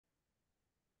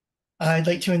I'd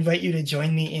like to invite you to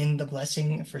join me in the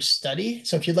blessing for study.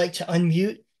 So if you'd like to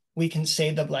unmute, we can say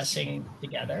the blessing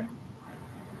together.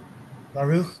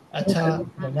 Baruch atah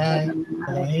Adonai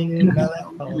Eloheinu melech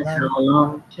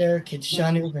haolam asher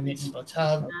kidshanu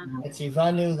b'mitzvotav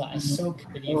etzivanu la'asok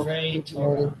b'divrei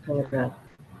Torah.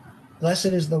 Blessed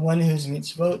is the one whose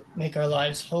mitzvot make our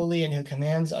lives holy and who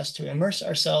commands us to immerse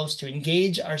ourselves, to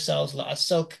engage ourselves,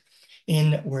 la'asok,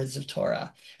 in words of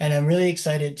Torah. And I'm really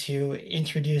excited to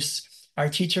introduce our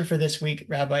teacher for this week,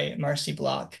 Rabbi Marci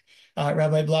Bloch.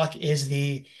 Rabbi Bloch is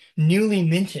the newly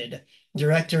minted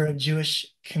Director of Jewish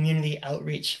Community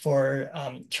Outreach for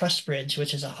Trust Bridge,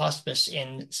 which is a hospice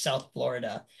in South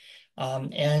Florida.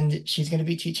 And she's going to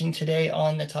be teaching today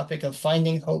on the topic of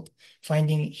finding hope,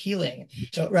 finding healing.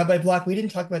 So Rabbi Bloch, we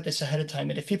didn't talk about this ahead of time,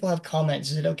 but if people have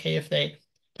comments, is it okay if they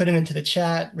put them into the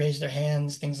chat, raise their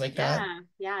hands, things like that?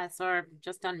 Yes, or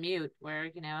just unmute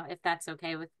where, if that's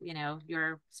okay with,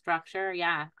 your structure.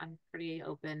 Yeah, I'm pretty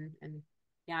open and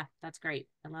yeah, that's great.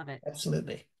 I love it.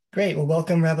 Absolutely. Great. Well,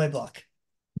 welcome, Rabbi Bloch.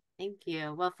 Thank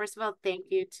you. Well, first of all, thank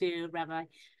you to Rabbi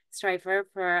Streifer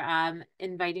for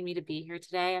inviting me to be here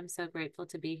today. I'm so grateful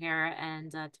to be here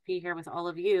and to be here with all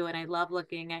of you. And I love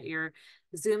looking at your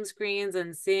Zoom screens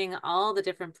and seeing all the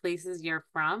different places you're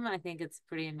from. I think it's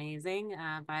pretty amazing.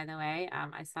 By the way,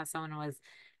 I saw someone was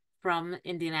from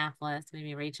Indianapolis,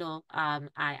 maybe Rachel.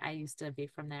 I used to be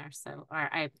from there, so or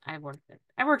I worked there.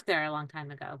 I worked there a long time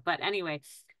ago. But anyway,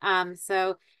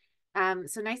 so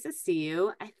nice to see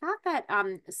you. I thought that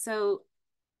so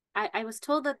I was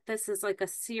told that this is like a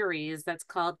series that's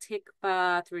called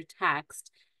Tikvah Through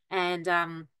Text. And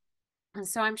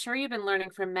so I'm sure you've been learning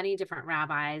from many different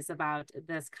rabbis about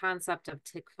this concept of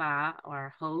tikva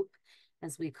or hope,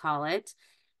 as we call it.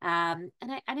 And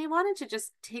I wanted to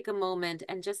just take a moment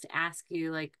and just ask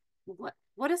you, like,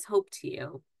 what is hope to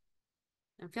you?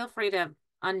 And feel free to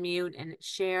unmute and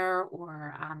share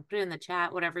or put it in the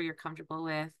chat, whatever you're comfortable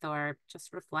with, or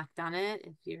just reflect on it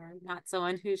if you're not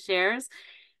someone who shares.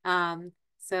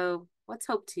 So what's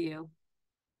hope to you?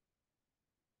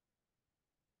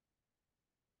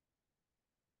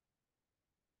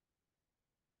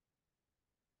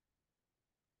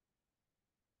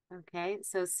 Okay,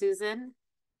 so Susan.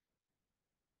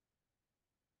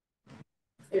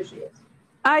 There she is.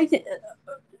 I think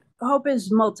hope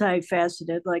is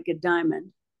multifaceted like a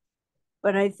diamond,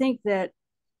 but I think that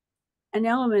an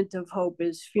element of hope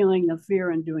is feeling the fear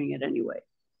and doing it anyway.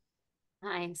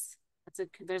 Nice.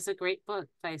 There's a great book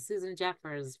by Susan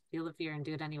Jeffers, Feel the Fear and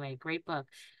Do It Anyway. Great book.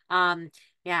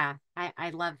 Yeah, I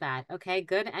love that. Okay,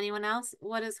 good. Anyone else?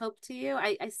 What is hope to you?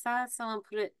 I saw someone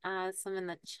put it some in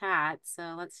the chat,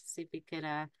 so let's see if we could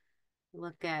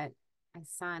look at. I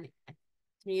saw a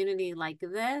community like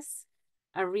this,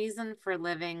 a reason for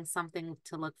living, something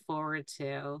to look forward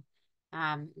to.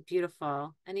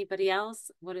 Beautiful. Anybody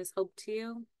else? What is hope to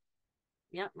you?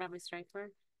 Yep, Rabbi Streifer.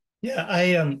 Yeah,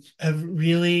 I have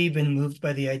really been moved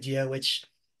by the idea which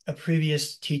a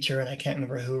previous teacher, and I can't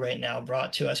remember who right now,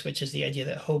 brought to us, which is the idea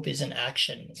that hope is an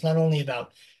action. It's not only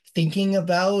about thinking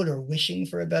about or wishing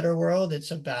for a better world,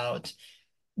 it's about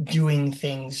doing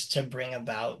things to bring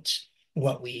about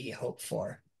what we hope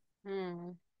for.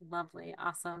 Lovely.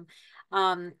 Awesome.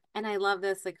 And I love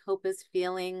this, like hope is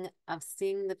feeling of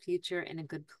seeing the future in a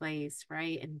good place,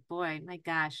 right? And boy, my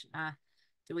gosh,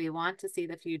 do we want to see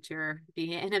the future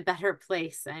be in a better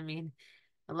place? I mean,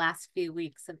 the last few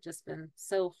weeks have just been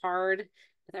so hard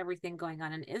with everything going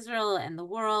on in Israel and the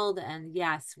world. And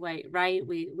yes, right.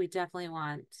 We definitely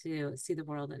want to see the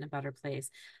world in a better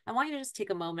place. I want you to just take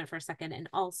a moment for a second and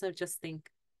also just think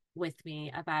with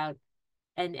me about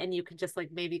and you can just like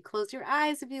maybe close your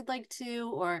eyes if you'd like to,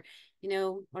 or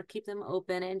or keep them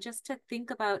open, and just to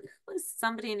think about who is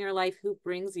somebody in your life who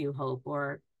brings you hope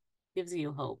or gives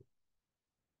you hope.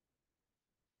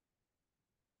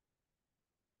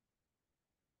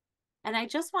 And I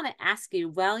just want to ask you,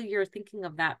 while you're thinking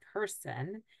of that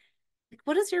person, like,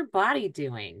 what is your body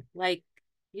doing? Like,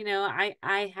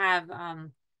 I have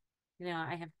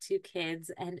I have two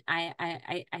kids, and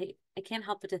I can't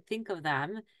help but to think of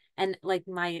them, and like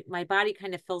my body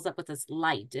kind of fills up with this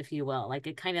light, if you will. Like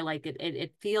it kind of like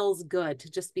it feels good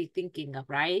to just be thinking of,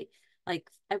 right? Like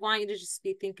I want you to just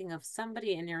be thinking of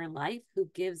somebody in your life who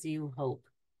gives you hope,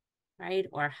 right?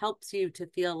 Or helps you to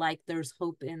feel like there's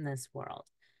hope in this world.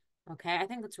 Okay. I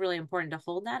think it's really important to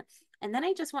hold that. And then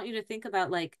I just want you to think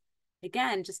about, like,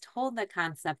 again, just hold the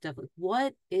concept of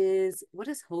what is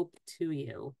hope to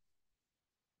you,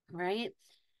 right?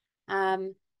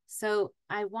 So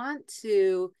I want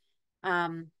you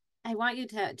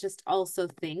to just also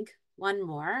think one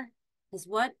more is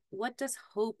what does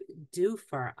hope do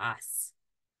for us?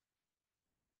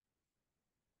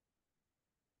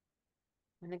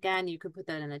 And again, you could put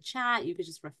that in the chat. You could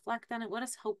just reflect on it. What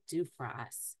does hope do for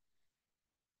us?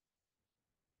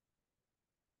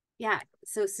 Yeah.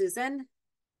 So Susan?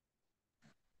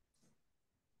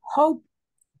 Hope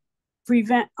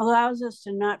allows us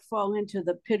to not fall into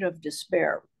the pit of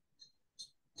despair.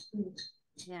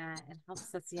 Yeah, it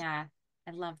helps us. Yeah,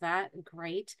 I love that.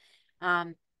 Great.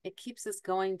 It keeps us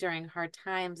going during hard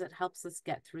times. It helps us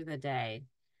get through the day.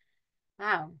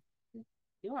 Wow.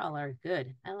 You all are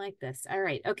good. I like this. All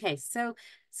right. Okay. So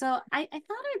I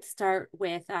thought I'd start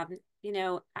with and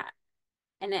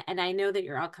I know that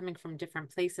you're all coming from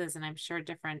different places and I'm sure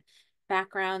different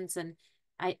backgrounds and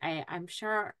I'm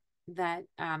sure that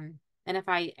and if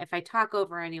I talk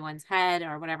over anyone's head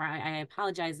or whatever, I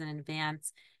apologize in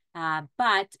advance.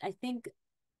 But I think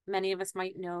many of us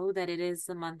might know that it is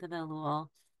the month of Elul,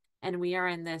 and we are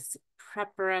in this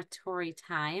preparatory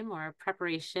time or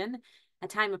preparation, a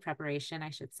time of preparation, I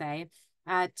should say,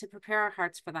 to prepare our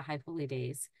hearts for the High Holy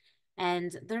Days.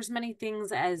 And there's many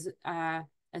things as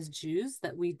Jews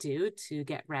that we do to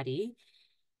get ready,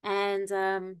 and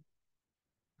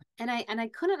I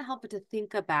couldn't help but to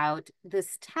think about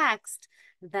this text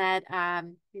that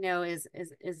is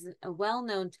a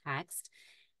well-known text,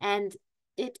 and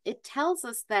it tells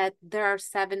us that there are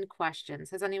 7 questions.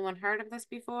 Has anyone heard of this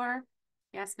before?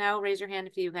 Yes, no, raise your hand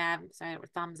if you have, sorry, or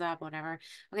thumbs up, whatever.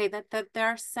 Okay, that there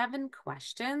are 7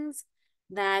 questions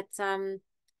that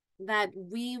that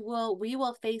we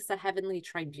will face a heavenly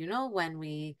tribunal when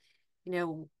we, you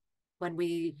know, when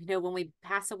we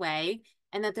pass away,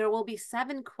 and that there will be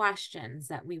 7 questions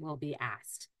that we will be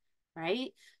asked,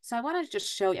 right? So I want to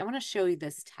just show you, I want to show you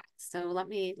this text. So let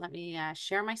me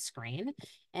share my screen,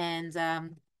 and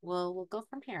we'll go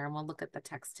from here and we'll look at the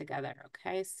text together.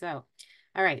 Okay, so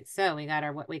all right, so we got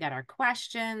our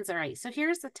questions. All right, so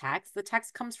here's the text. The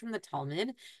text comes from the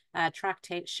Talmud,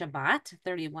 Tractate Shabbat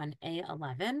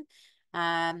 31a11.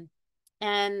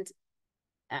 And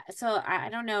so I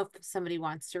don't know if somebody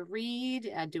wants to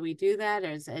read. Do we do that?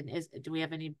 Or do we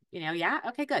have any, yeah?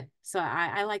 Okay, good. So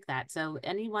I like that. So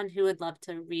anyone who would love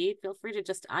to read, feel free to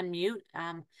just unmute.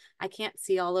 I can't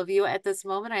see all of you at this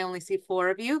moment. I only see 4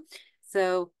 of you.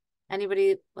 So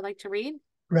anybody would like to read?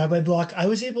 Rabbi Bloch, I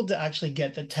was able to actually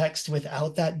get the text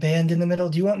without that band in the middle.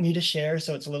 Do you want me to share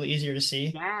so it's a little easier to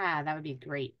see? Yeah, that would be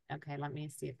great. Okay, let me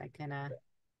see if I can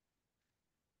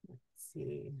let's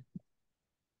see.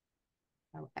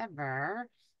 However,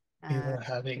 We were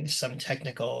having some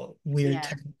weird yeah,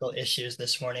 technical issues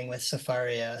this morning with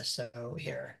Safaria. So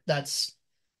here, that's,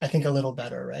 I think, a little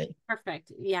better, right?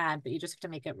 perfect. Yeah, but you just have to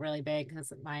make it really big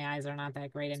because my eyes are not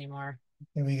that great anymore.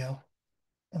 Here we go.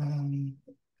 Um,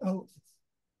 oh,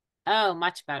 Oh,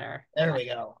 much better. there we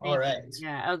go. All Thank you. right.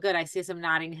 Yeah. Oh, good. I see some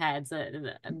nodding heads.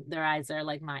 Their eyes are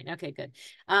like mine. Okay, good.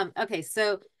 Okay,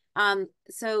 so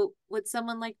would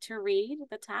someone like to read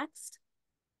the text?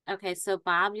 Okay, so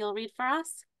Bob, you'll read for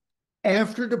us?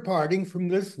 After departing from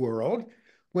this world,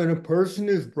 when a person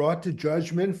is brought to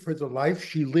judgment for the life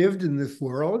she lived in this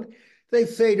world, they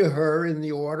say to her in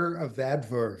the order of that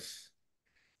verse,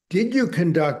 did you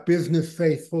conduct business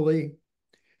faithfully?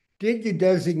 Did you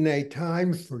designate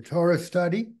times for Torah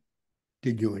study?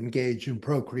 Did you engage in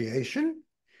procreation?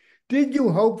 Did you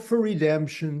hope for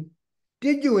redemption?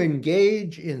 Did you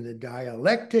engage in the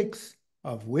dialectics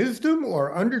of wisdom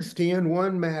or understand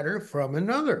one matter from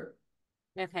another?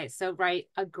 Okay, so right,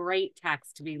 a great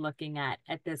text to be looking at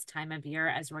this time of year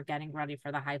as we're getting ready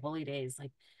for the High Holy Days.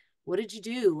 Like, what did you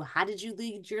do? How did you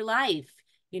lead your life?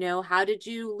 How did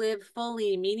you live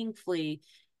fully, meaningfully?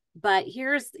 But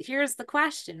here's the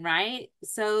question, right?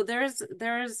 So there's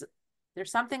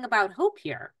something about hope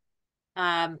here.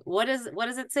 What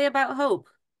does it say about hope?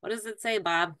 What does it say,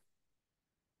 Bob?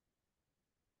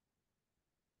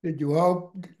 Did you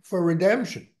hope for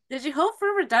redemption? Did you hope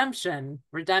for redemption?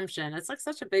 Redemption. It's like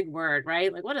such a big word,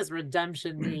 right? Like, what does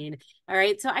redemption mean? All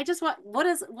right. So I just want, what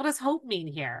does hope mean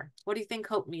here? What do you think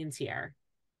hope means here?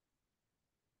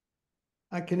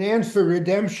 I can answer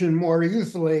redemption more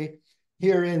easily.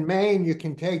 Here in Maine, you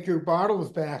can take your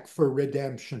bottles back for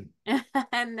redemption.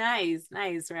 Nice,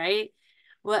 nice, right?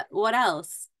 What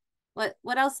else?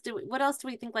 What else do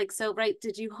we think, like, so right,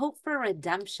 did you hope for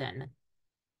redemption?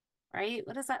 Right?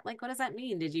 What does that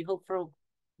mean? Did you hope for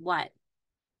what?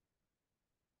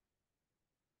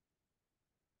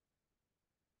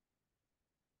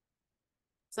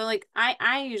 So like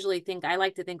I usually think, I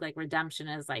like to think like redemption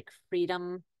is like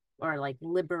freedom or like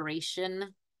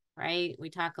liberation, right? We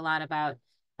talk a lot about,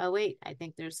 oh wait, I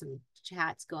think there's some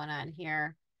chats going on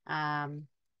here.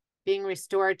 Being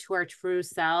restored to our true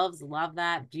selves. Love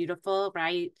that. Beautiful,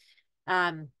 right?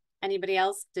 Um, Anybody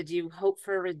else? Did you hope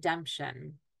for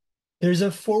redemption? There's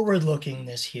a forward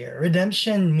lookingness here.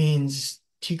 Redemption means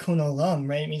tikkun olam,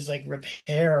 right? It means like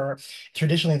repair, or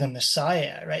traditionally the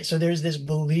Messiah, right? So there's this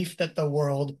belief that the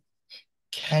world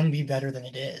can be better than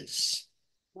it is.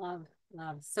 Love,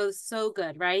 love. So, so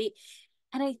good, right?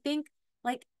 And I think,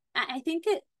 like, I think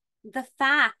the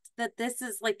fact that this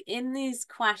is like in these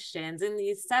questions, in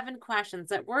these 7 questions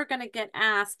that we're going to get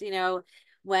asked,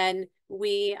 when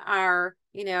we are,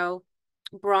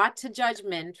 brought to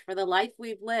judgment for the life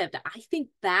we've lived, I think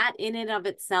that in and of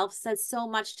itself says so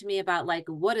much to me about like,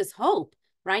 what is hope,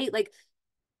 right? Like,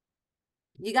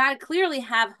 you got to clearly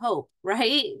have hope,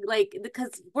 right? Like,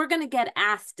 because we're going to get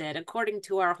asked it according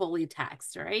to our holy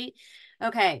text, right?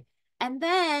 Okay. And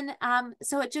then,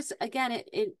 so it just, again,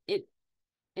 it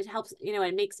helps,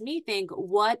 it makes me think,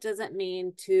 what does it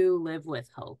mean to live with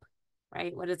hope,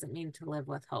 right? What does it mean to live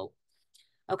with hope?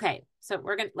 Okay. So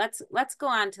let's go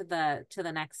on to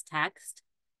the next text.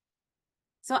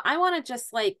 So I want to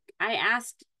just like, I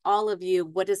asked all of you,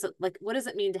 what does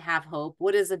it mean to have hope?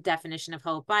 What is a definition of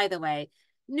hope? By the way,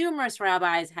 numerous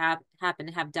rabbis happen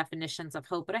to have definitions of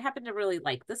hope, but I happen to really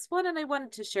like this one and I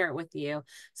wanted to share it with you.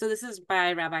 So this is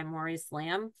by Rabbi Marci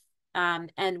Bloch.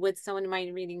 And would someone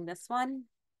mind reading this one?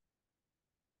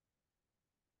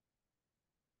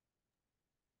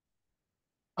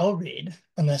 I'll read,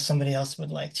 unless somebody else would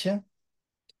like to.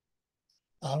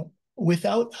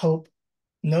 Without hope,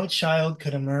 no child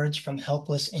could emerge from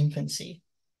helpless infancy.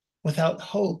 Without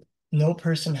hope, no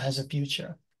person has a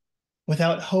future.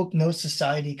 Without hope, no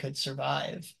society could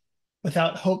survive.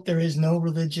 Without hope, there is no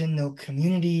religion, no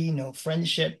community, no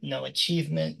friendship, no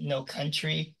achievement, no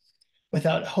country.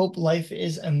 Without hope, life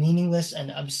is a meaningless and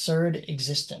absurd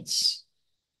existence.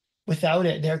 Without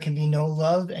it, there can be no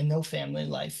love and no family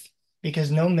life,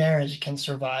 because no marriage can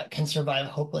survive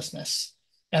hopelessness.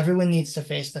 Everyone needs to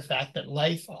face the fact that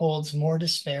life holds more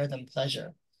despair than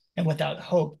pleasure. And without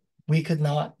hope, we could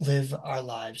not live our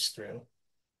lives through.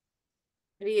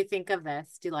 What do you think of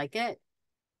this? Do you like it?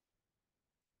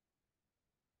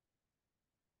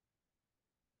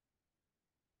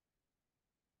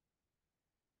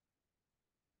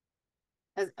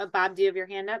 Bob, do you have your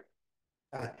hand up?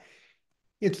 Uh,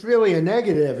 it's really a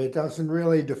negative. It doesn't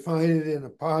really define it in a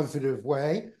positive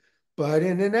way, but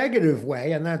in a negative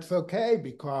way. And that's okay,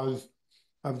 because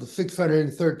of the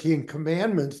 613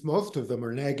 commandments, most of them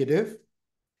are negative.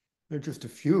 There are just a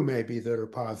few maybe that are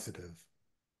positive.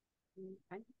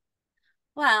 Okay.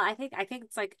 Well, I think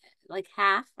it's like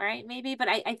half, right? Maybe, but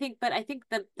I think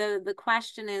the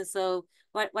question is, so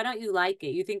why don't you like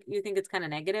it? You think it's kind of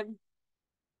negative?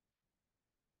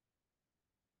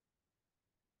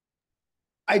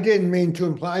 I didn't mean to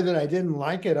imply that I didn't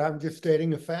like it. I'm just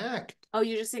stating a fact. Oh,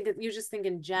 you just think in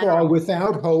Well, general.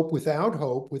 without hope, without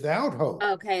hope, without hope.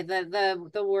 Okay, the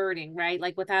wording, right?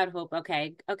 Like without hope.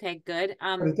 Okay. Okay, good.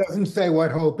 But it doesn't say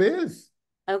what hope is.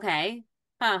 Okay.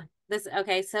 Huh. This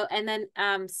okay, so and then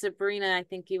Sabrina, I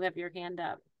think you have your hand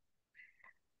up.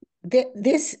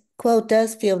 This quote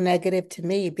does feel negative to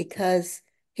me because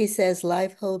he says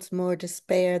life holds more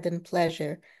despair than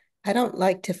pleasure. I don't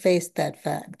like to face that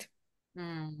fact.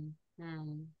 Hmm.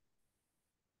 Hmm.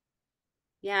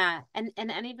 Yeah. And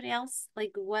anybody else?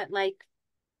 Like what like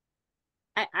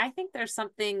I think there's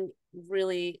something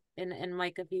really and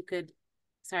Mike, if you could,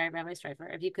 sorry, Rabbi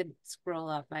Stryfer, if you could scroll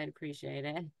up, I'd appreciate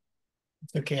it.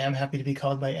 It's okay, I'm happy to be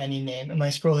called by any name. Am I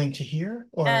scrolling to here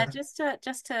or? Just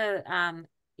to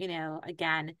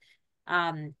again,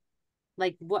 um,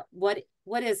 like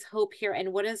what is hope here,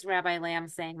 and what is Rabbi Lamb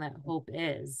saying that hope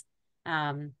is?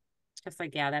 Um, just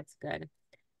like, yeah, that's good.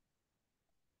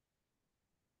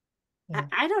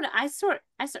 I don't know.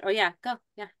 Oh yeah, go.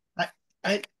 Yeah. I,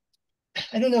 I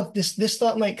I don't know if this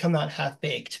thought might come out half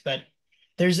baked, but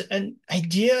there's an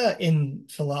idea in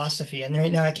philosophy, and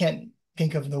right now I can't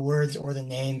think of the words or the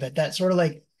name, but that sort of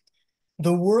like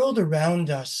the world around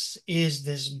us is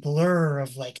this blur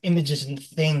of like images and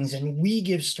things, and we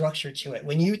give structure to it.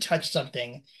 When you touch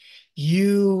something,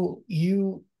 your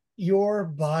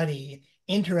body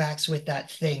interacts with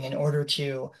that thing in order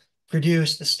to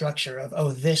produce the structure of,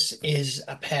 oh, this is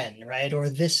a pen, right? Or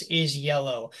this is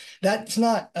yellow. That's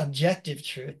not objective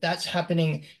truth. That's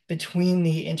happening between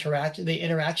the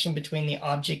interaction between the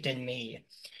object and me.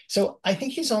 So I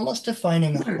think he's almost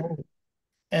defining hope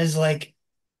as like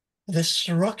the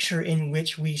structure in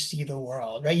which we see the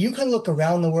world, right? You can look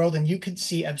around the world and you can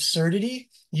see absurdity,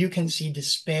 you can see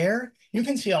despair, you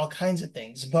can see all kinds of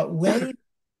things. But when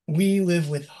we live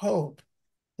with hope,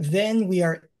 then we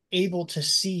are able to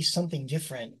see something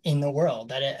different in the world,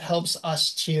 that it helps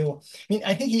us to, I mean,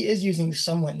 I think he is using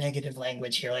somewhat negative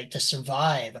language here, like to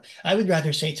survive. I would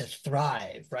rather say to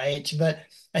thrive, right? But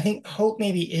I think hope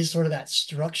maybe is sort of that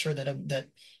structure that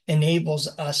enables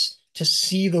us to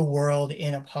see the world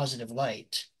in a positive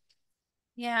light.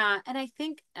 Yeah, and I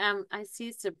think I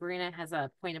see Sabrina has a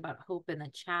point about hope in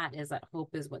the chat, is that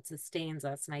hope is what sustains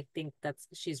us. And I think that's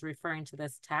she's referring to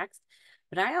this text.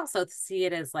 But I also see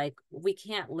it as like we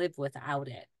can't live without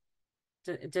it.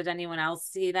 Did anyone else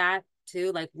see that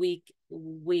too? Like we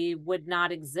would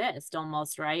not exist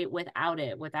almost, right? Without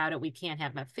it. Without it, we can't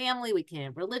have a family, we can't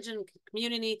have religion,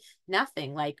 community,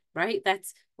 nothing. Like, right?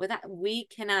 That's without we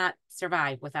cannot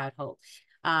survive without hope.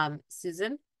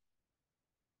 Susan?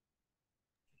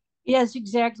 Yes,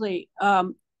 exactly.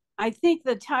 I think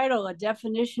the title, A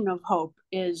Definition of Hope,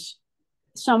 is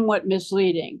somewhat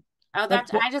misleading. Oh, But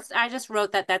that's I just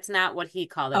wrote that. That's not what he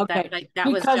called it. That okay, like that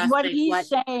was because just what like he's what.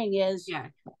 saying is, Yeah.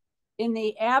 in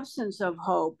the absence of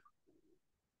hope,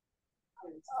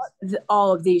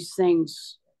 all of these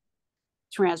things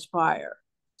transpire.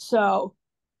 So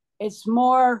it's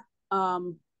more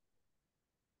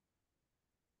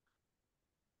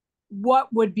what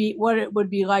it would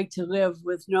be like to live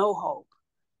with no hope.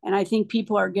 And I think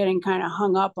people are getting kind of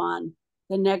hung up on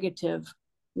the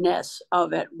negativeness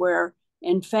of it, where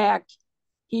in fact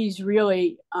he's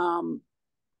really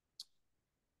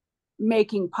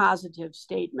making positive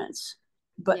statements.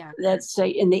 But Yeah. let's say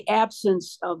in the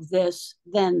absence of this,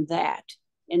 then that,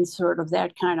 in sort of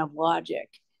that kind of logic.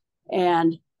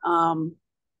 And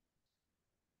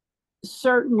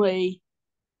certainly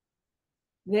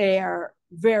they are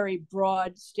very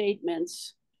broad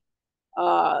statements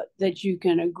that you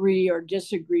can agree or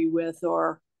disagree with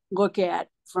or look at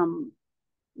from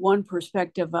one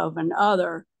perspective of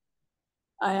another.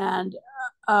 And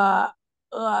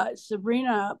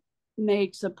Sabrina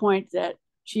makes a point that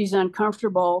she's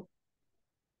uncomfortable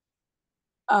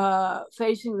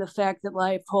facing the fact that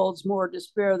life holds more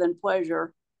despair than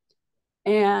pleasure.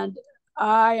 And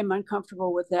I am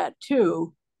uncomfortable with that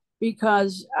too,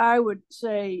 because I would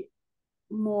say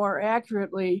more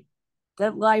accurately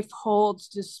that life holds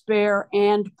despair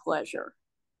and pleasure.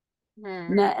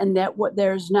 And that what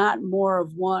there's not more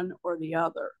of one or the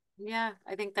other. Yeah,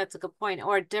 I think that's a good point.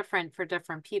 Or different for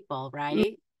different people,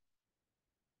 right?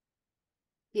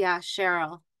 Yeah,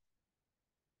 Cheryl.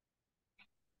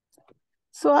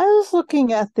 So I was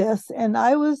looking at this and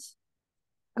I was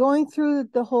going through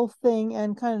the whole thing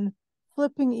and kind of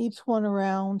flipping each one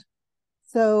around.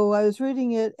 So I was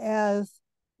reading it as,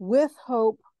 with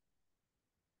hope,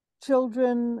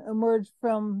 children emerge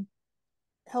from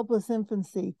helpless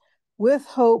infancy. With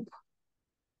hope,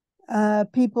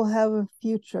 people have a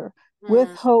future. With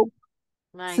hope,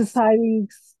 Nice. society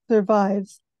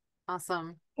survives.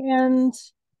 Awesome. And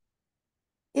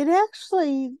it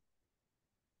actually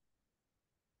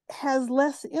has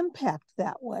less impact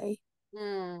that way.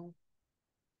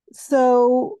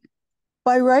 So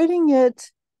by writing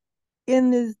it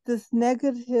in this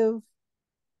negative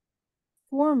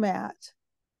format,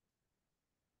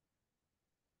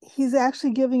 he's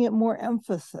actually giving it more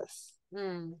emphasis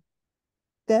than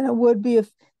it would be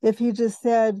if he just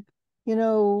said, you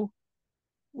know,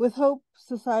 with hope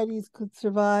societies could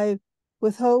survive,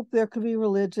 with hope there could be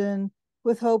religion,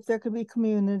 with hope there could be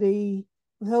community,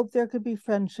 with hope there could be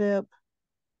friendship.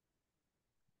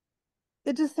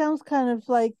 It just sounds kind of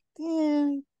like,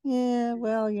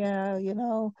 well, yeah, you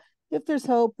know, if there's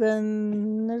hope,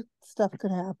 then stuff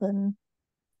could happen.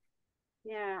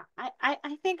 Yeah, I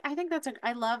think that's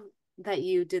I love that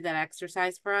you did that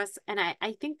exercise for us. And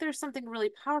I think there's something really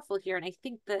powerful here. And I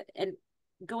think that, and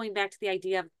going back to the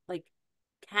idea of like,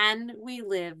 can we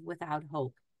live without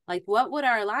hope? Like, what would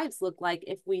our lives look like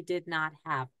if we did not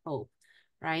have hope?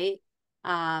 Right.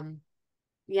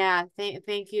 Yeah,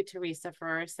 thank you, Teresa,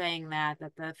 for saying that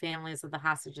the families of the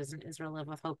hostages in Israel live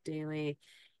with hope daily.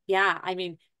 Yeah, I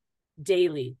mean,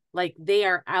 daily, like they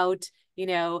are out,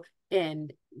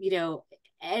 and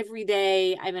every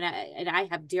day. I mean, and I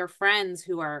have dear friends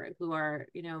who are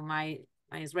my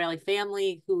Israeli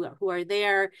family who are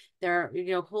there. They're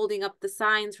holding up the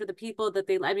signs for the people that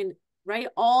they. I mean, right,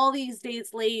 all these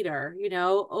days later,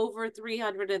 over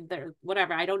 300 and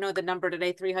whatever, I don't know the number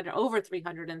today, 300, over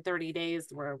 330 days.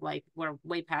 We're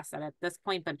way past that at this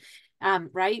point, but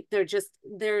right, they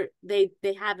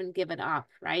haven't given up,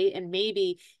 right? And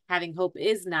maybe having hope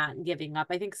is not giving up.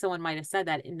 I think someone might have said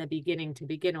that in the beginning to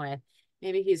begin with.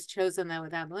 Maybe he's chosen that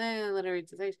without literary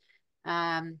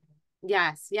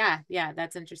yes, yeah,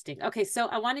 that's interesting. Okay, so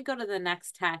I want to go to the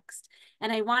next text,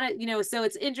 and I want to, so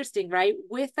it's interesting, right?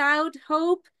 Without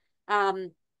hope,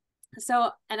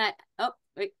 So, and I, oh,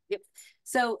 wait, yep.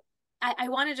 So I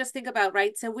want to just think about,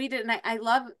 right. So we didn't, I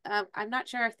love, I'm not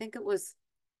sure. I think it was,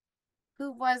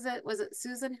 who was it? Was it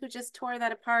Susan who just tore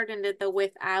that apart and did the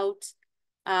without,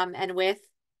 and with?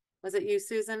 Was it you,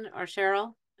 Susan, or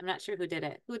Cheryl? I'm not sure who did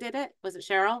it. Who did it? Was it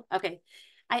Cheryl? Okay.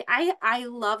 I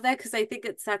love that because I think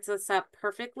it sets us up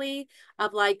perfectly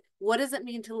of like, what does it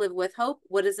mean to live with hope?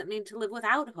 What does it mean to live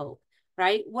without hope?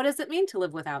 Right? What does it mean to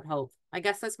live without hope? I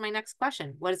guess that's my next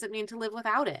question. What does it mean to live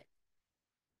without it?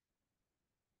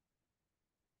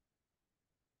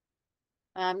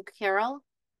 Carol?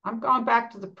 I'm going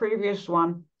back to the previous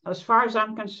one. As far as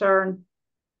I'm concerned,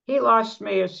 he lost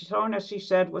me as soon as he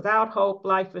said, without hope,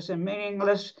 life is a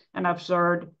meaningless and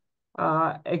absurd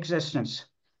existence.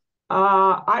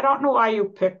 I don't know why you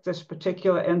picked this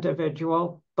particular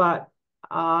individual, but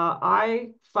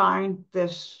I find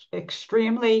this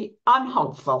extremely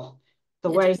unhopeful,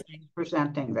 the way he's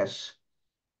presenting this.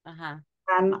 Uh-huh.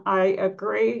 And I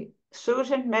agree,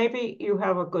 Susan, maybe you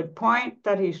have a good point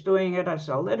that he's doing it as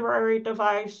a literary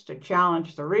device to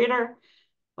challenge the reader,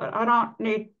 but I don't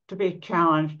need to be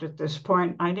challenged at this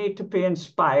point. I need to be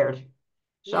inspired.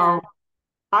 So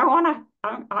Yeah.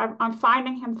 I'm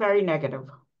finding him very negative.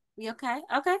 Okay.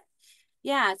 Okay.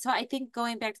 Yeah. So I think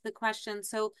going back to the question,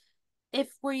 so if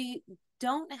we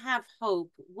don't have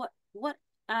hope,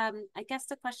 I guess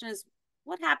the question is,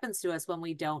 what happens to us when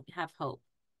we don't have hope?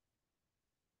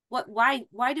 Why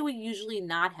do we usually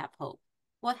not have hope?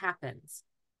 What happens?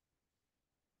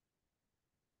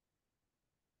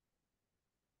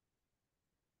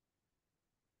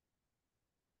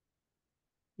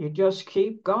 You just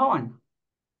keep going.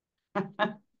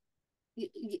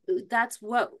 That's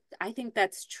what I think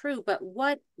that's true, but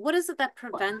what is it that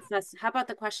prevents us? How about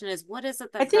the question is, what is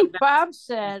it that I think prevents Bob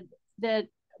said that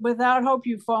without hope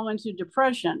you fall into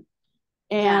depression.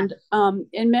 And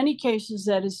in many cases,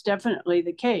 that is definitely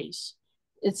the case.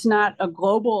 It's not a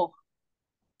global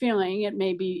feeling. It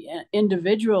may be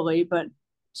individually, but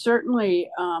certainly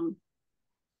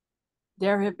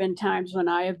there have been times when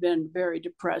I have been very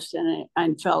depressed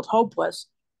and felt hopeless,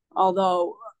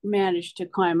 although managed to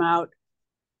climb out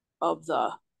of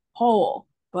the hole.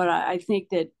 But I think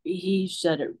that he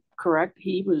said it correct.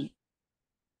 He was.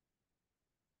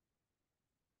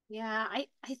 Yeah, I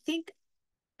think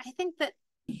that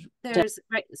there's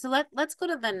right. So let's go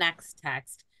to the next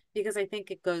text because I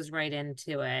think it goes right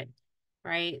into it.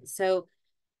 Right. So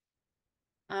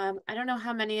I don't know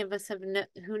how many of us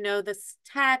who know this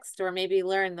text or maybe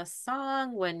learned the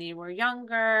song when you were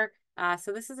younger.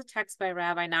 So this is a text by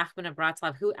Rabbi Nachman of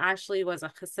Bratslav, who actually was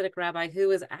a Hasidic rabbi who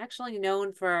was actually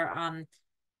known for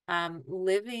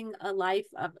living a life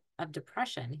of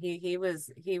depression. He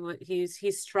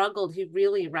struggled. He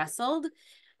really wrestled.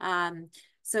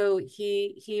 So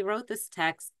he wrote this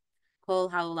text, Kol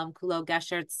Haolam Kulo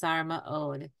Gesher Tsar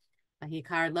Ma'od.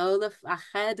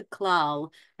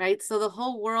 Right? So the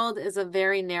whole world is a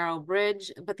very narrow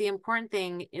bridge, but the important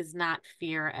thing is not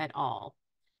fear at all.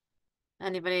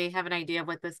 Anybody have an idea of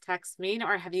what this text mean,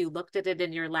 or have you looked at it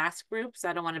in your last groups?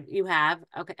 I don't want to, you have.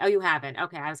 Okay. Oh, you haven't.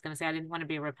 Okay. I was going to say, I didn't want to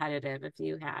be repetitive if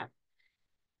you have.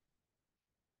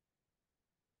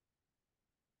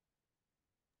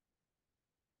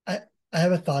 I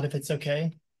have a thought if it's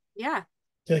okay. Yeah. I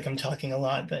feel like I'm talking a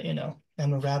lot, but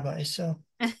I'm a rabbi, so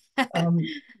um,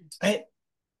 I,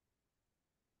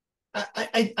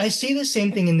 I see the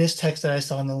same thing in this text that I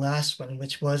saw in the last one,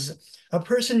 which was a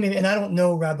person maybe, and I don't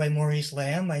know Rabbi Maurice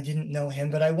Lamb, I didn't know him,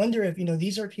 but I wonder if,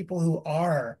 these are people who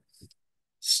are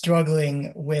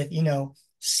struggling with,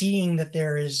 seeing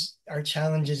that are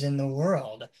challenges in the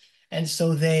world. And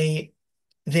so they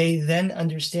then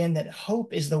understand that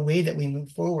hope is the way that we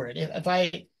move forward.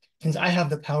 Since I have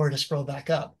the power to scroll back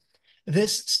up,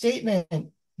 this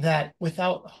statement that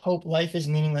without hope, life is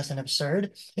meaningless and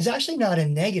absurd is actually not a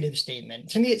negative statement.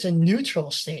 To me, it's a neutral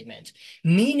statement.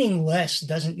 Meaningless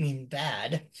doesn't mean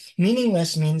bad.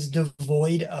 Meaningless means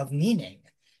devoid of meaning,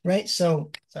 right?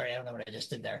 So, sorry, I don't know what I just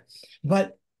did there.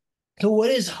 But so what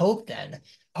is hope then?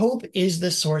 Hope is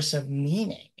the source of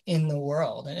meaning in the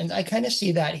world. And I kind of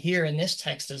see that here in this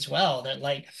text as well, that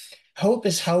like hope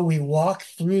is how we walk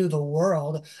through the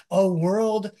world, a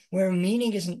world where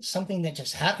meaning isn't something that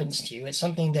just happens to you, it's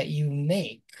something that you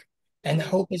make. And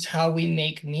hope is how we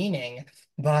make meaning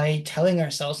by telling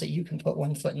ourselves that you can put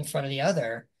one foot in front of the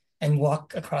other and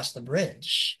walk across the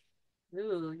bridge.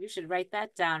 Ooh, you should write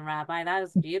that down, Rabbi. That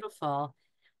was beautiful.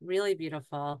 Really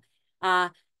beautiful.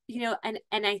 And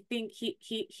I think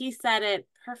he said it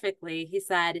perfectly. He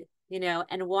said,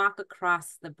 and walk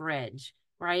across the bridge,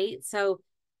 right? So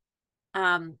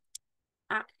I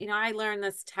learned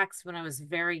this text when I was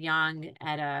very young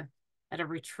at a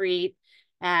retreat,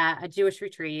 a Jewish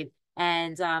retreat,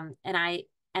 and I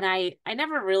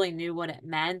never really knew what it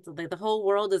meant. Like, the whole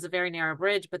world is a very narrow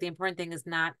bridge, but the important thing is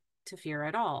not to fear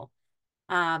at all.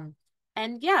 And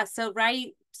yeah, so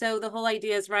so the whole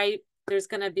idea is, there's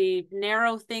going to be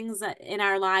narrow things in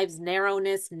our lives,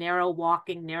 narrowness, narrow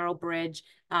walking, narrow bridge.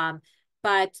 But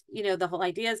the whole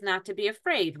idea is not to be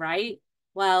afraid, right?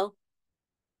 Well,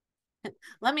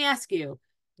 let me ask you,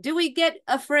 do we get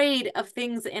afraid of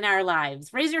things in our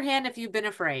lives? Raise your hand if you've been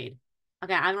afraid.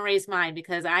 Okay, I'm gonna raise mine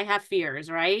because I have fears,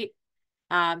 right?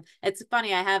 It's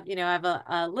funny. I have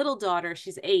a little daughter.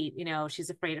 She's 8. She's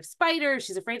afraid of spiders.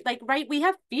 She's afraid, like, right. We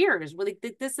have fears. We're like,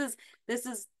 this is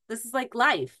like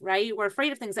life, right? We're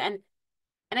afraid of things. And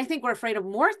I think we're afraid of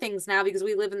more things now because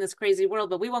we live in this crazy world,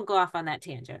 but we won't go off on that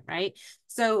tangent, right?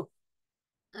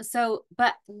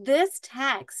 But this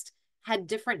text had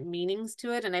different meanings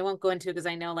to it, and I won't go into it because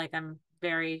I know, like, I'm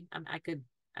very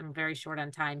short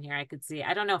on time here. I could see.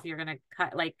 I don't know if you're gonna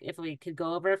cut, like, if we could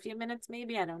go over a few minutes,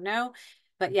 maybe. I don't know.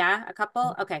 But yeah, a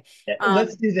couple. Okay.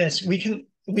 Let's do this. We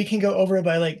can go over it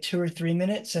by like 2 or 3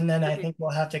 minutes, and then I Okay. think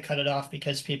we'll have to cut it off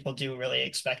because people do really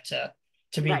expect to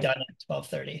be Right. done at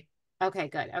 12:30. Okay,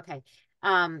 good. Okay.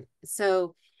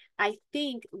 So I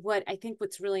think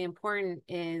what's really important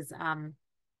is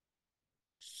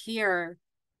here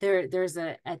there's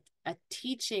a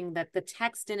teaching that the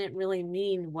text didn't really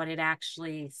mean what it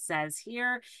actually says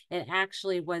here. It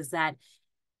actually was that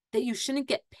you shouldn't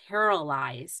get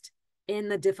paralyzed in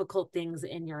the difficult things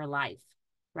in your life,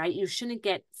 right? You shouldn't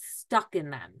get stuck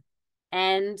in them.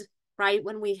 And right,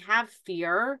 when we have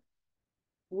fear,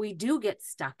 we do get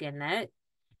stuck in it.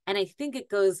 And I think it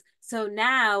goes, so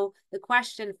now the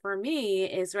question for me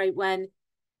is, right,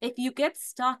 if you get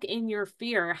stuck in your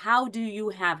fear, how do you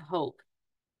have hope?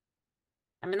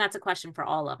 I mean, that's a question for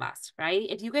all of us, right?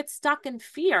 If you get stuck in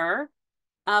fear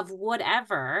of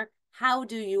whatever, how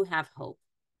do you have hope?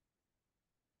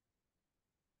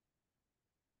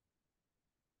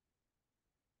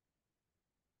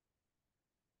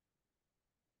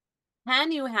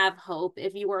 Can you have hope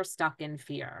if you are stuck in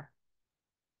fear?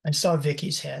 I saw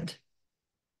Vicky's hand.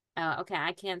 Okay,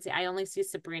 I can't see. I only see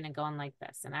Sabrina going like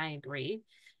this, and I agree.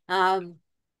 I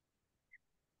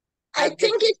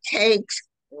think it takes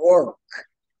work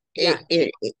Yeah.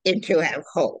 to have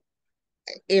hope,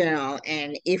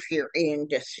 and if you're in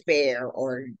despair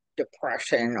or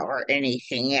depression or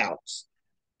anything else,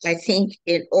 I think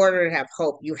in order to have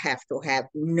hope, you have to have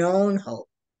known hope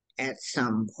at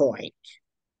some point,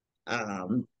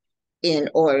 in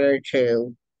order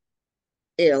to,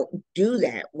 do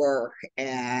that work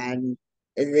and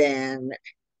then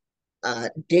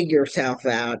dig yourself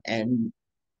out and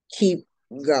keep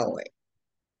going.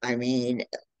 I mean,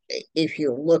 if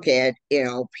you look at,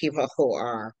 people who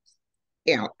are,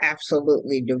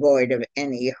 absolutely devoid of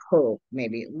any hope,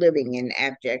 maybe living in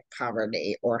abject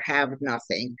poverty or have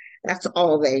nothing, that's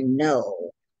all they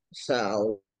know.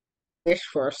 So, wish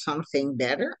for something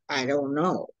better? I don't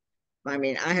know. I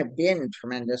mean, I have been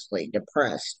tremendously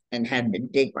depressed and had to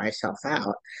dig myself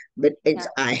out, but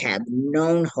I have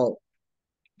known hope.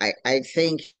 I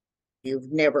think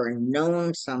you've never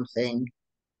known something,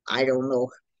 I don't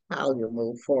know how you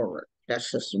move forward.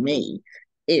 That's just me.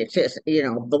 It's just,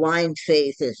 blind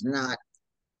faith is not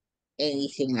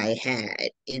anything I had.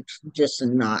 It's just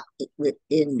not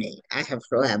within me. I have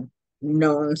to have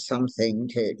known something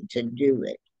to do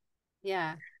it.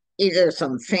 Yeah. Either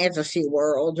some fantasy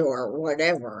world or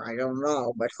whatever, I don't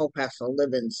know, but hope has to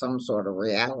live in some sort of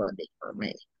reality for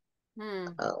me.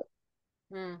 Oh,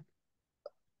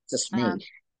 just me.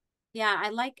 Yeah,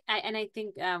 and I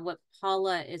think what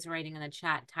Paula is writing in the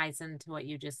chat ties into what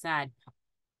you just said.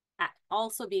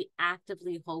 Also be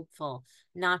actively hopeful,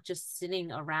 not just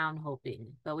sitting around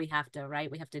hoping, but we have to, right?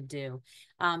 We have to do.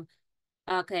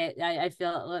 Okay, I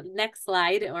feel, next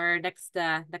slide, or next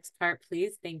part,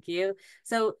 please. Thank you.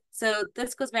 So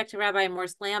this goes back to Rabbi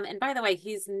Morris Lamb. And by the way,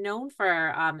 he's known for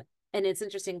and it's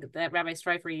interesting that Rabbi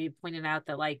Streifer, you pointed out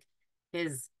that, like,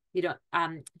 his,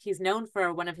 he's known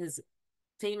for one of his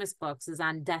famous books is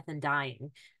on death and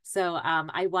dying. So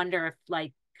I wonder if,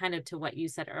 like, kind of to what you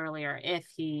said earlier, if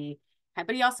he,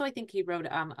 but he also, I think he wrote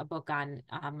a book on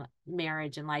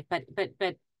marriage and life, but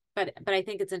I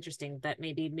think it's interesting that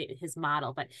maybe his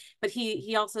model, but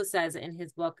he also says in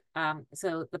his book,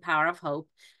 so The Power of Hope.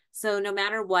 So no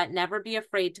matter what, never be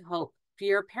afraid to hope.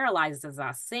 Fear paralyzes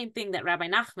us. Same thing that Rabbi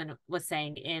Nachman was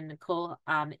saying in Kol,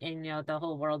 the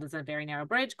whole world is a very narrow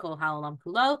bridge. Kol ha'olam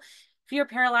kulo. Fear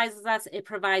paralyzes us. It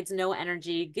provides no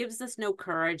energy, gives us no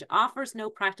courage, offers no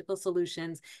practical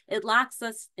solutions. It locks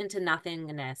us into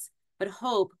nothingness. But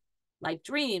hope, like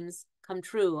dreams, come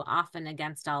true, often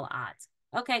against all odds.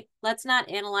 Okay, let's not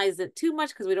analyze it too much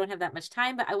because we don't have that much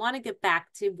time, but I want to get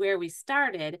back to where we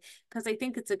started because I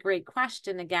think it's a great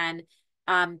question again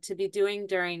to be doing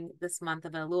during this month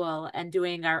of Elul and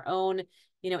doing our own,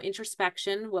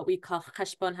 introspection, what we call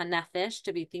cheshbon hanefesh,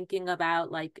 to be thinking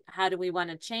about like, how do we want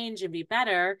to change and be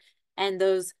better? And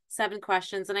those 7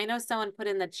 questions. And I know someone put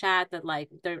in the chat that like,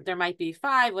 there might be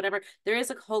 5, whatever. There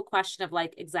is a whole question of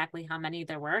like exactly how many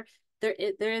there were. There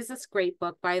is this great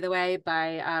book, by the way,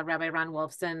 by Rabbi Ron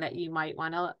Wolfson that you might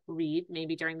want to read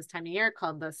maybe during this time of year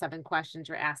called The 7 Questions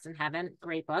You're Asked in Heaven.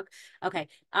 Great book. Okay.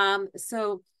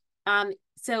 So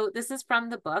this is from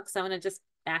the book. So I'm going to just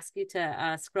ask you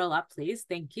to scroll up, please.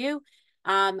 Thank you.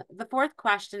 The 4th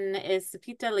question is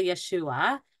Sapita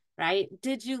Yeshua, right?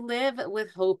 Did you live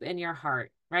with hope in your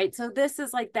heart, right? So this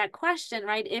is like that question,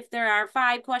 right? If there are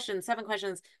 5 questions, 7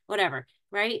 questions, whatever,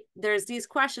 right? There's these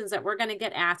questions that we're going to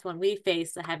get asked when we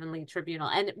face the heavenly tribunal.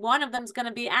 And one of them is going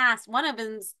to be asked. One of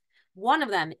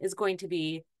them is going to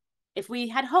be if we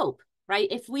had hope, right?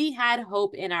 If we had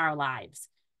hope in our lives,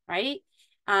 right?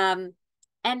 And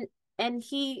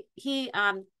he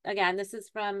again, this is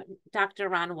from Dr.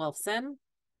 Ron Wolfson.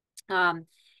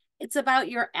 It's about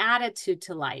your attitude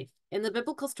to life. In the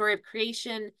biblical story of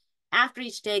creation, after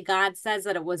each day, God says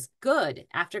that it was good.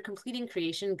 After completing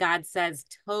creation, God says,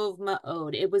 Tov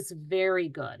Ma'od. It was very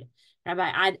good.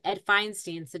 Rabbi Ed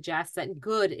Feinstein suggests that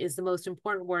good is the most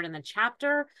important word in the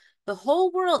chapter. The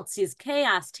whole world sees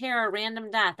chaos, terror,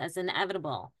 random death as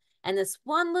inevitable. And this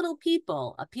one little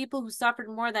people, a people who suffered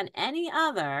more than any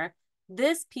other,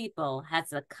 this people has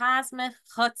the cosmic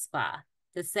chutzpah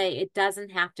to say it doesn't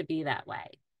have to be that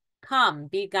way. Come,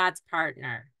 be God's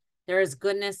partner. There is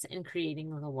goodness in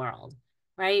creating the world,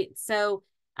 right? So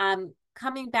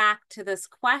coming back to this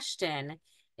question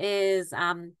is,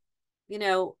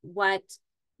 what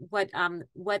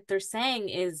they're saying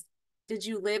is, did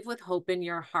you live with hope in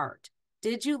your heart?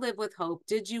 Did you live with hope?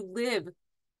 Did you live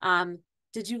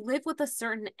with a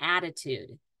certain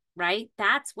attitude, right?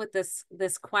 That's what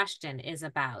this question is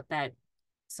about, that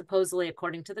supposedly,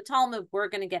 according to the Talmud, we're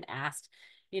going to get asked,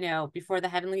 before the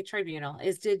heavenly tribunal,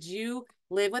 is did you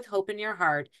live with hope in your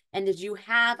heart? And did you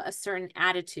have a certain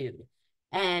attitude?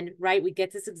 And right, we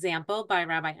get this example by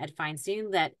Rabbi Ed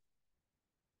Feinstein that,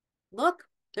 look,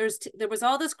 there was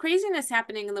all this craziness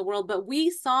happening in the world, but we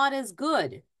saw it as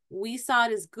good. We saw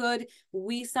it as good.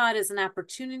 We saw it as an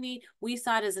opportunity. We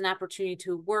saw it as an opportunity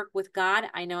to work with God.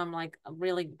 I know I'm like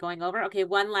really going over. Okay,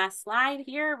 one last slide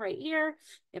here, right here.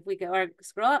 If we go or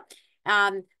scroll up.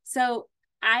 So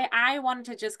I wanted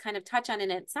to just kind of touch on,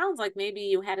 and it sounds like maybe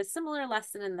you had a similar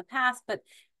lesson in the past, but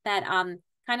that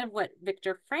kind of what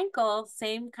Viktor Frankl,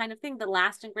 same kind of thing. The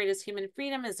last and greatest human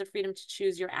freedom is the freedom to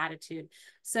choose your attitude.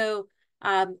 So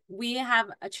we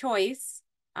have a choice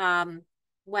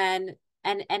when.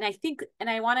 And I think, and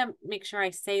I want to make sure I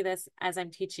say this as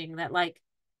I'm teaching, that like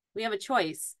we have a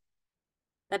choice.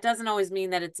 That doesn't always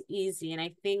mean that it's easy. And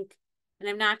I think, and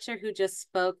I'm not sure who just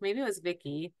spoke, maybe it was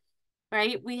Vicky,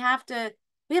 right? We have to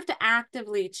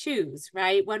actively choose,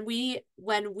 right? When we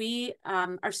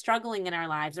are struggling in our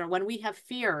lives, or when we have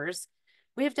fears,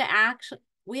 we have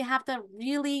to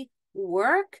really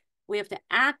work. We have to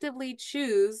actively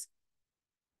choose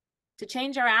to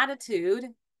change our attitude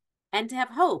and to have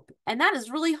hope. And that is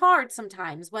really hard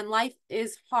sometimes when life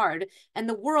is hard and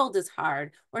the world is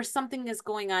hard, or something is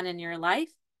going on in your life.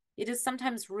 It is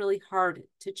sometimes really hard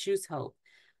to choose hope.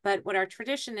 But what our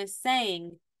tradition is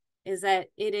saying is that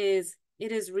it is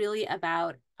really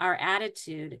about our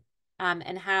attitude,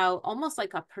 and how, almost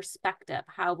like a perspective,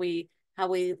 how we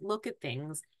look at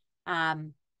things.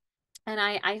 And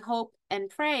I hope and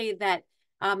pray that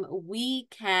we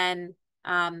can,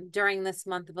 during this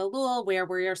month of Elul, where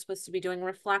we are supposed to be doing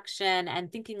reflection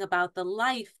and thinking about the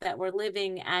life that we're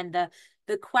living, and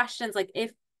the questions like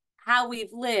how we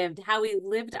lived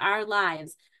our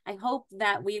lives. I hope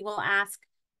that we will ask,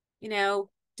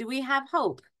 do we have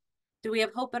hope? Do we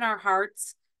have hope in our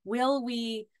hearts? Will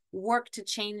we work to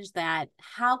change that?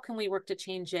 How can we work to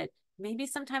change it? Maybe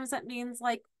sometimes that means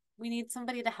like we need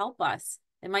somebody to help us.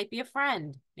 It might be a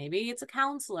friend, maybe it's a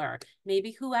counselor,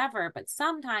 maybe whoever, but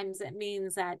sometimes it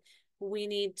means that we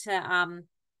need to,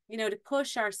 to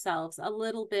push ourselves a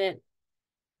little bit,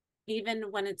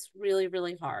 even when it's really,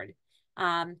 really hard.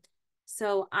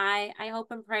 So I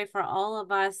hope and pray for all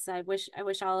of us. I wish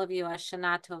all of you a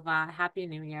Shana Tova, Happy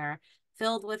New Year,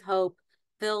 filled with hope,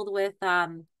 filled with,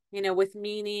 with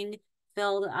meaning,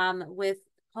 filled with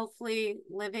hopefully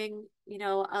living,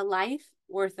 a life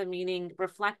worth of meaning,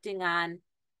 reflecting on,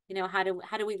 how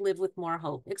do we live with more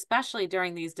hope, especially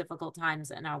during these difficult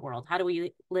times in our world? How do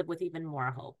we live with even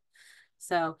more hope?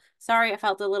 So sorry, I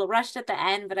felt a little rushed at the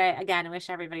end, but I wish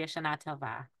everybody a Shana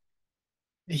Tova.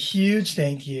 A huge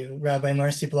thank you, Rabbi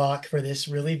Marci Bloch, for this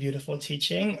really beautiful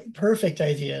teaching. Perfect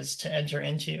ideas to enter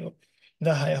into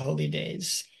the High Holy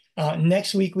Days.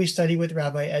 Next week, we study with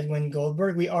Rabbi Edwin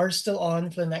Goldberg. We are still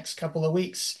on for the next couple of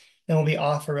weeks, then we'll be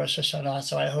off for Rosh Hashanah.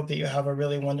 So I hope that you have a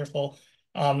really wonderful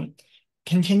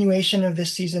continuation of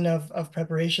this season of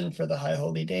preparation for the High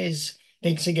Holy Days.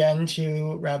 Thanks again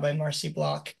to Rabbi Marci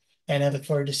Bloch, and I look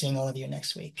forward to seeing all of you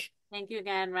next week. Thank you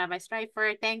again, Rabbi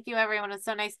Streifer. Thank you, everyone. It's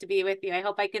so nice to be with you. I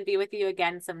hope I can be with you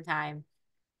again sometime.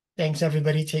 Thanks,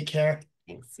 everybody. Take care.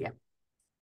 Thanks. Yep.